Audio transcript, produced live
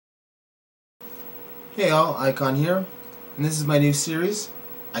Hey all, Icon here, and this is my new series,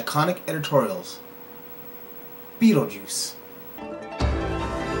 Iconic Editorials. Beetlejuice.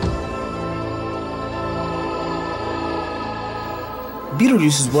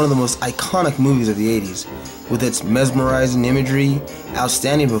 Beetlejuice is one of the most iconic movies of the 80s, with its mesmerizing imagery,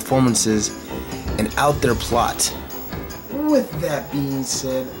 outstanding performances, and out-there plot. With that being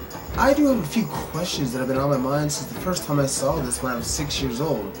said, I do have a few questions that have been on my mind since the first time I saw this when I was 6 years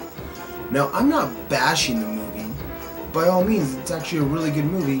old. Now, I'm not bashing the movie. By all means, it's actually a really good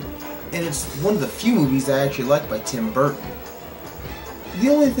movie, and it's one of the few movies I actually like by Tim Burton. The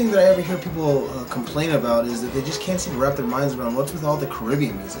only thing that I ever hear people complain about is that they just can't seem to wrap their minds around what's with all the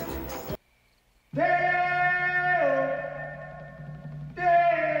Caribbean music.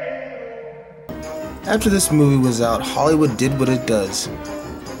 After this movie was out, Hollywood did what it does.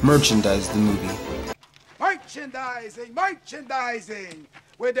 Merchandised the movie. Merchandising!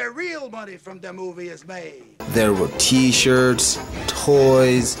 Where the real money from the movie is made. There were t-shirts,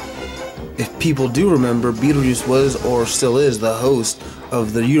 toys. If people do remember, Beetlejuice was, or still is, the host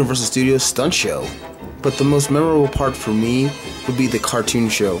of the Universal Studios stunt show. But the most memorable part for me would be the cartoon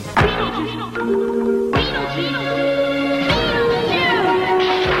show.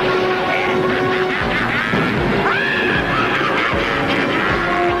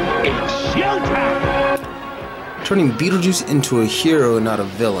 Turning Beetlejuice into a hero and not a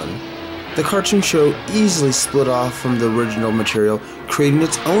villain. The cartoon show easily split off from the original material, creating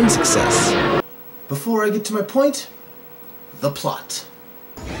its own success. Before I get to my point, the plot.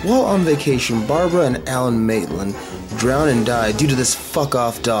 While on vacation, Barbara and Alan Maitland drown and die due to this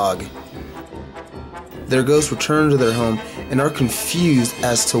fuck-off dog. Their ghosts return to their home and are confused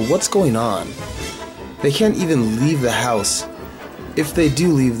as to what's going on. They can't even leave the house. If they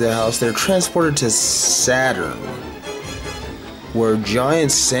do leave the house, they're transported to Saturn, where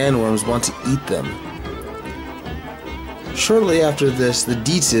giant sandworms want to eat them. Shortly after this, the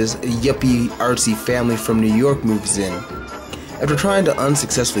Dietzes, a yuppie, artsy family from New York, moves in. After trying to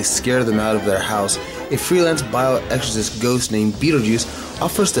unsuccessfully scare them out of their house, a freelance bioexorcist ghost named Beetlejuice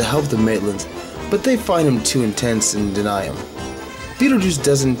offers to help the Maitlands, but they find him too intense and deny him. Beetlejuice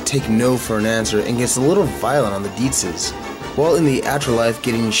doesn't take no for an answer and gets a little violent on the Dietzes. While in the afterlife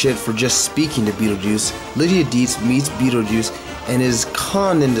getting shit for just speaking to Beetlejuice, Lydia Dietz meets Beetlejuice and is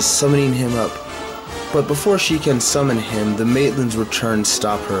conned into summoning him up. But before she can summon him, the Maitlands return and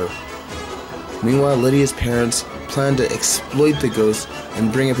stop her. Meanwhile, Lydia's parents plan to exploit the ghost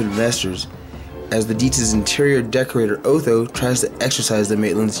and bring up investors, as the Dietz's interior decorator Otho tries to exorcise the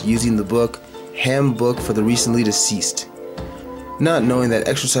Maitlands using the book Handbook for the Recently Deceased, not knowing that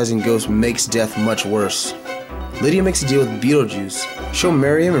exorcising ghosts makes death much worse. Lydia makes a deal with Beetlejuice. She'll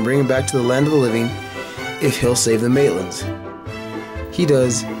marry him and bring him back to the land of the living if he'll save the Maitlands. He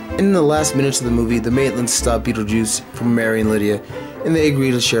does, and in the last minutes of the movie, the Maitlands stop Beetlejuice from marrying Lydia, and they agree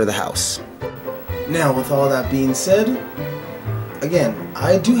to share the house. Now, with all that being said, again,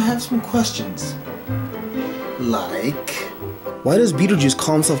 I do have some questions. Like, why does Beetlejuice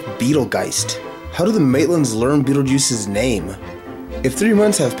call himself Beetlegeist? How do the Maitlands learn Beetlejuice's name? If 3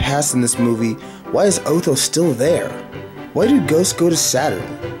 months have passed in this movie, why is Otho still there? Why do ghosts go to Saturn?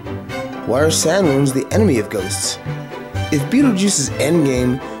 Why are sandworms the enemy of ghosts? If Beetlejuice's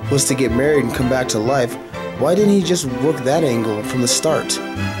endgame was to get married and come back to life, why didn't he just work that angle from the start?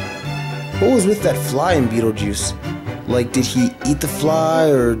 What was with that fly in Beetlejuice? Like, did he eat the fly,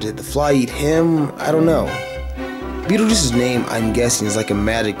 or did the fly eat him? I don't know. Beetlejuice's name, I'm guessing, is like a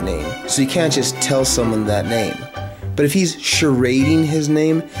magic name, so you can't just tell someone that name. But if he's charading his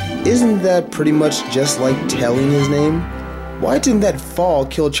name, isn't that pretty much just like telling his name? Why didn't that fall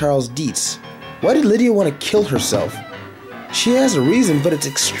kill Charles Dietz? Why did Lydia want to kill herself? She has a reason, but it's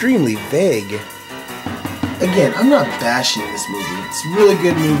extremely vague. Again, I'm not bashing this movie. It's a really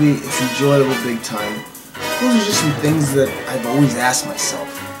good movie. It's enjoyable big time. Those are just some things that I've always asked myself.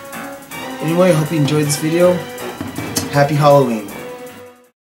 Anyway, I hope you enjoyed this video. Happy Halloween.